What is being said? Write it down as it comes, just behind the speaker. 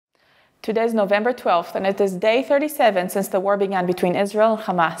Today is November 12th, and it is day 37 since the war began between Israel and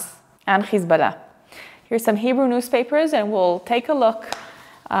Hamas and Hezbollah. Here's some Hebrew newspapers, and we'll take a look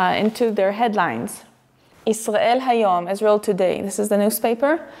into their headlines. Israel Hayom, Israel Today. This is the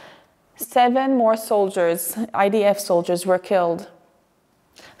newspaper. 7 more soldiers, IDF soldiers, were killed.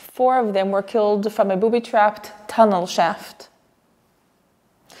 4 of them were killed from a booby-trapped tunnel shaft.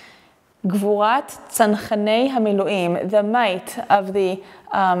 Gvurat Tzanchane Hamiluim, the might of the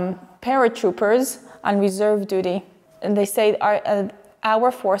paratroopers on reserve duty. And they say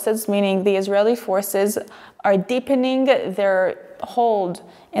our forces, meaning the Israeli forces, are deepening their hold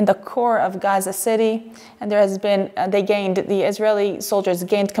in the core of Gaza City. And there has been, the Israeli soldiers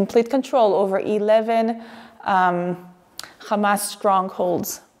gained complete control over 11 Hamas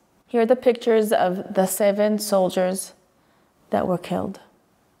strongholds. Here are the pictures of the 7 soldiers that were killed.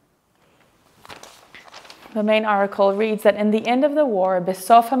 The main article reads that in the end of the war,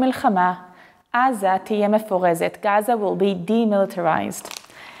 Besof HaMilchama, Gaza will be demilitarized.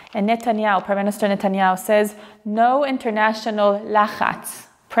 And Netanyahu, Prime Minister Netanyahu, says no international lachatz,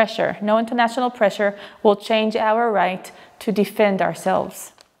 pressure, no international pressure will change our right to defend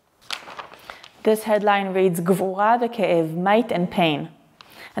ourselves. This headline reads, Gvura v'ke'ev, might and pain.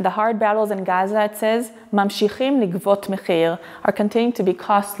 And the hard battles in Gaza, it says, Mamshichim ligvot mechir, are continuing to be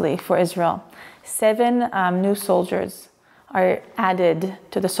costly for Israel. 7 new soldiers are added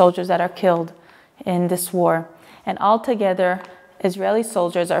to the soldiers that are killed in this war. And altogether, Israeli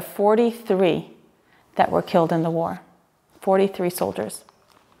soldiers are 43 that were killed in the war. 43 soldiers.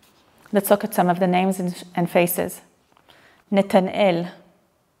 Let's look at some of the names and faces. Netanel,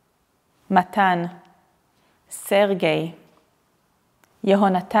 Matan, Sergei,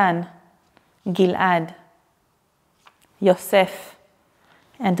 Yehonatan, Gilad, Yosef,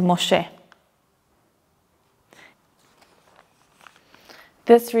 and Moshe.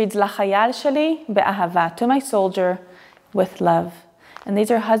 This reads, L'chayal sheli be'ahava, to my soldier with love. And these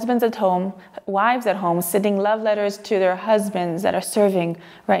are husbands at home, wives at home, sending love letters to their husbands that are serving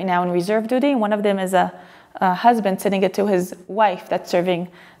right now in reserve duty. One of them is a husband sending it to his wife that's serving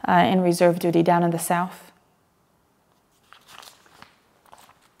in reserve duty down in the south.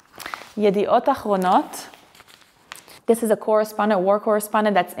 Yediot Achronot. This is a war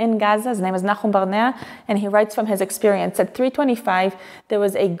correspondent that's in Gaza. His name is Nachum Barnea, and he writes from his experience. At 3:25, there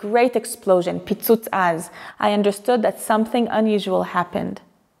was a great explosion, pitzutz az. I understood that something unusual happened.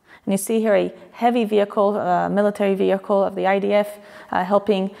 And you see here a heavy vehicle, military vehicle of the IDF,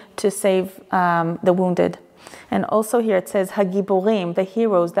 helping to save the wounded. And also here it says, Hagiburim, the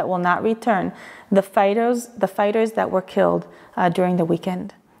heroes that will not return, the fighters that were killed during the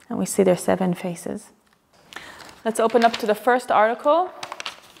weekend. And we see their 7 faces. Let's open up to the first article.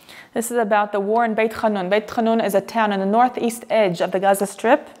 This is about the war in Beit Hanun. Beit Hanun is a town on the northeast edge of the Gaza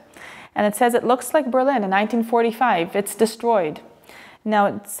Strip. And it says it looks like Berlin in 1945. It's destroyed. Now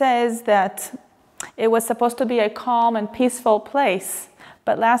it says that it was supposed to be a calm and peaceful place.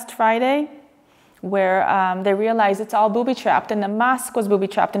 But last Friday, where they realized it's all booby-trapped, and the mosque was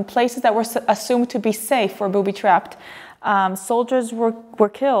booby-trapped, and places that were assumed to be safe were booby-trapped. Soldiers were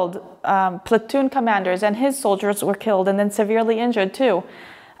killed, platoon commanders and his soldiers were killed and then severely injured too.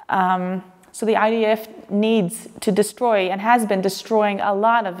 So the IDF needs to destroy and has been destroying a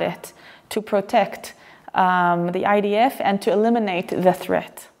lot of it to protect the IDF and to eliminate the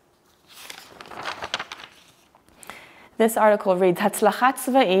threat. This article reads, Hatzlachat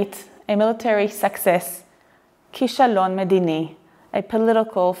tzva'it, a military success, Kishalon medini, a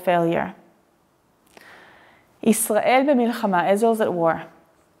political failure. Israel b'milchama, Israel's at war.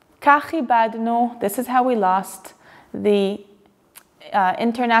 Kach ibadnu, this is how we lost the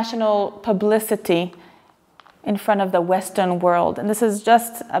international publicity in front of the Western world. And this is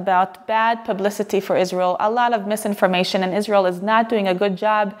just about bad publicity for Israel, a lot of misinformation, and Israel is not doing a good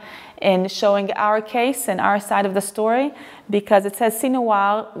job in showing our case and our side of the story, because it says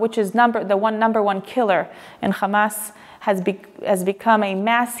Sinwar, which is the number one killer in Hamas, has become a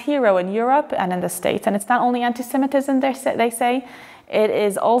mass hero in Europe and in the States. And it's not only anti-Semitism, they say, it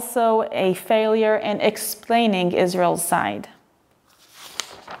is also a failure in explaining Israel's side.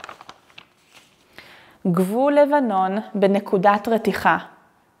 Gvul Lebanon benekudat reticha.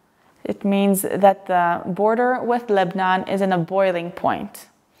 It means that the border with Lebanon is in a boiling point.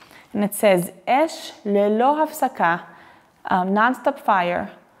 And it says, Esh lelo hafsaka, non-stop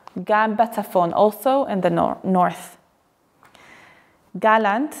fire, gam batzafon, also in the north.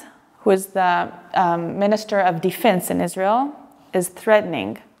 Gallant, who is the Minister of Defense in Israel, is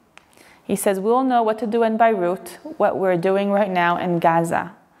threatening. He says, we'll know what to do in Beirut, what we're doing right now in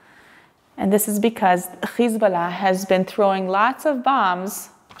Gaza. And this is because Hezbollah has been throwing lots of bombs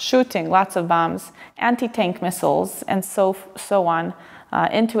shooting lots of bombs, anti-tank missiles, and so on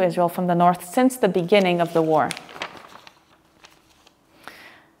into Israel from the north since the beginning of the war.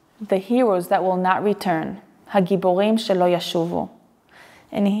 The heroes that will not return, Hagiborim shelo yashuvu.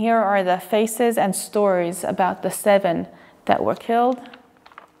 And here are the faces and stories about the 7 that were killed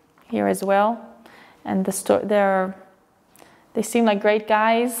here as well. And they seem like great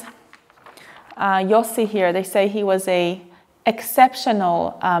guys. Yossi here, they say he was a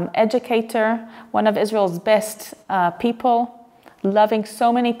exceptional educator, one of Israel's best people, loving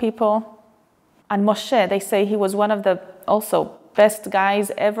so many people. And Moshe, they say he was one of the also best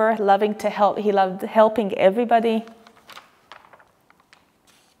guys ever, loving to help. He loved helping everybody.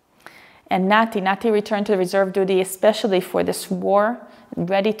 And Nati returned to reserve duty, especially for this war,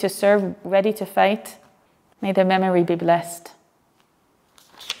 ready to serve, ready to fight. May their memory be blessed.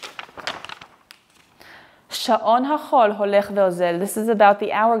 Sha'on hachol holech ve'ozel. This is about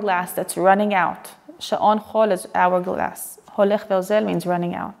the hourglass that's running out. Sha'on chol is hourglass. Holech ve'ozel means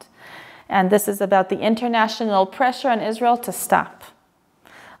running out. And this is about the international pressure on Israel to stop.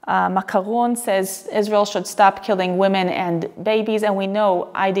 Macaron says Israel should stop killing women and babies, and we know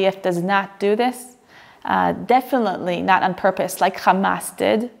IDF does not do this. Definitely not on purpose, like Hamas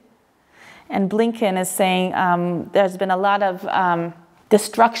did. And Blinken is saying there's been a lot of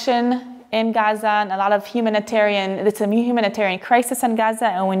destruction in Gaza and a lot of it's a humanitarian crisis in Gaza,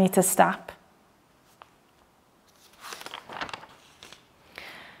 and we need to stop.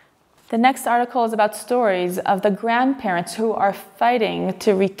 The next article is about stories of the grandparents who are fighting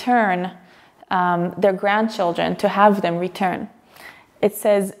to return their grandchildren, to have them return. It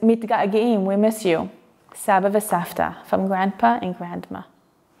says, Mitga'geim, we miss you, Saba v'Safta, from grandpa and grandma.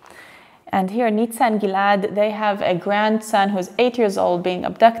 And here, Nitza and Gilad, they have a grandson who's 8 years old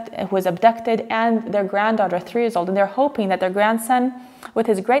who was abducted, and their granddaughter, 3 years old. And they're hoping that their grandson, with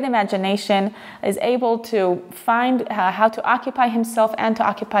his great imagination, is able to find how to occupy himself and to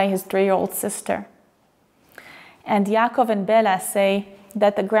occupy his 3-year-old sister. And Yaakov and Bela say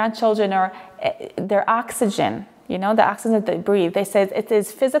that the grandchildren are their oxygen, the oxygen that they breathe. They say it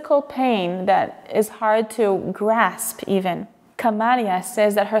is physical pain that is hard to grasp even. Kamalia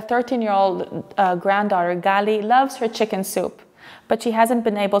says that her 13-year-old granddaughter, Gali, loves her chicken soup, but she hasn't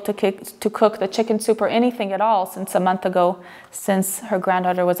been able to cook the chicken soup or anything at all since a month ago, since her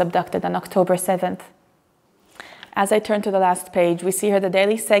granddaughter was abducted on October 7th. As I turn to the last page, we see here the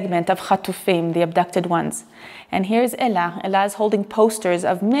daily segment of Chatufim, the abducted ones. And here's Ella. Ella is holding posters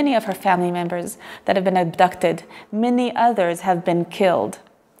of many of her family members that have been abducted. Many others have been killed.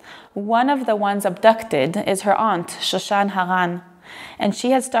 One of the ones abducted is her aunt, Shoshan Haran. And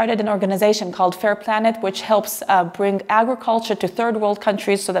she has started an organization called Fair Planet, which helps bring agriculture to third world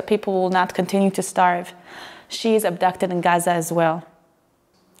countries so that people will not continue to starve. She is abducted in Gaza as well.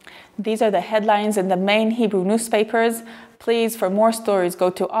 These are the headlines in the main Hebrew newspapers. Please, for more stories, go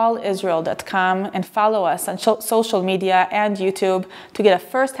to allisrael.com and follow us on social media and YouTube to get a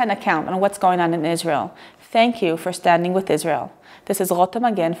first-hand account on what's going on in Israel. Thank you for standing with Israel. This is Rotem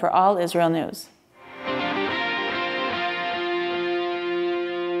Magen for All Israel News.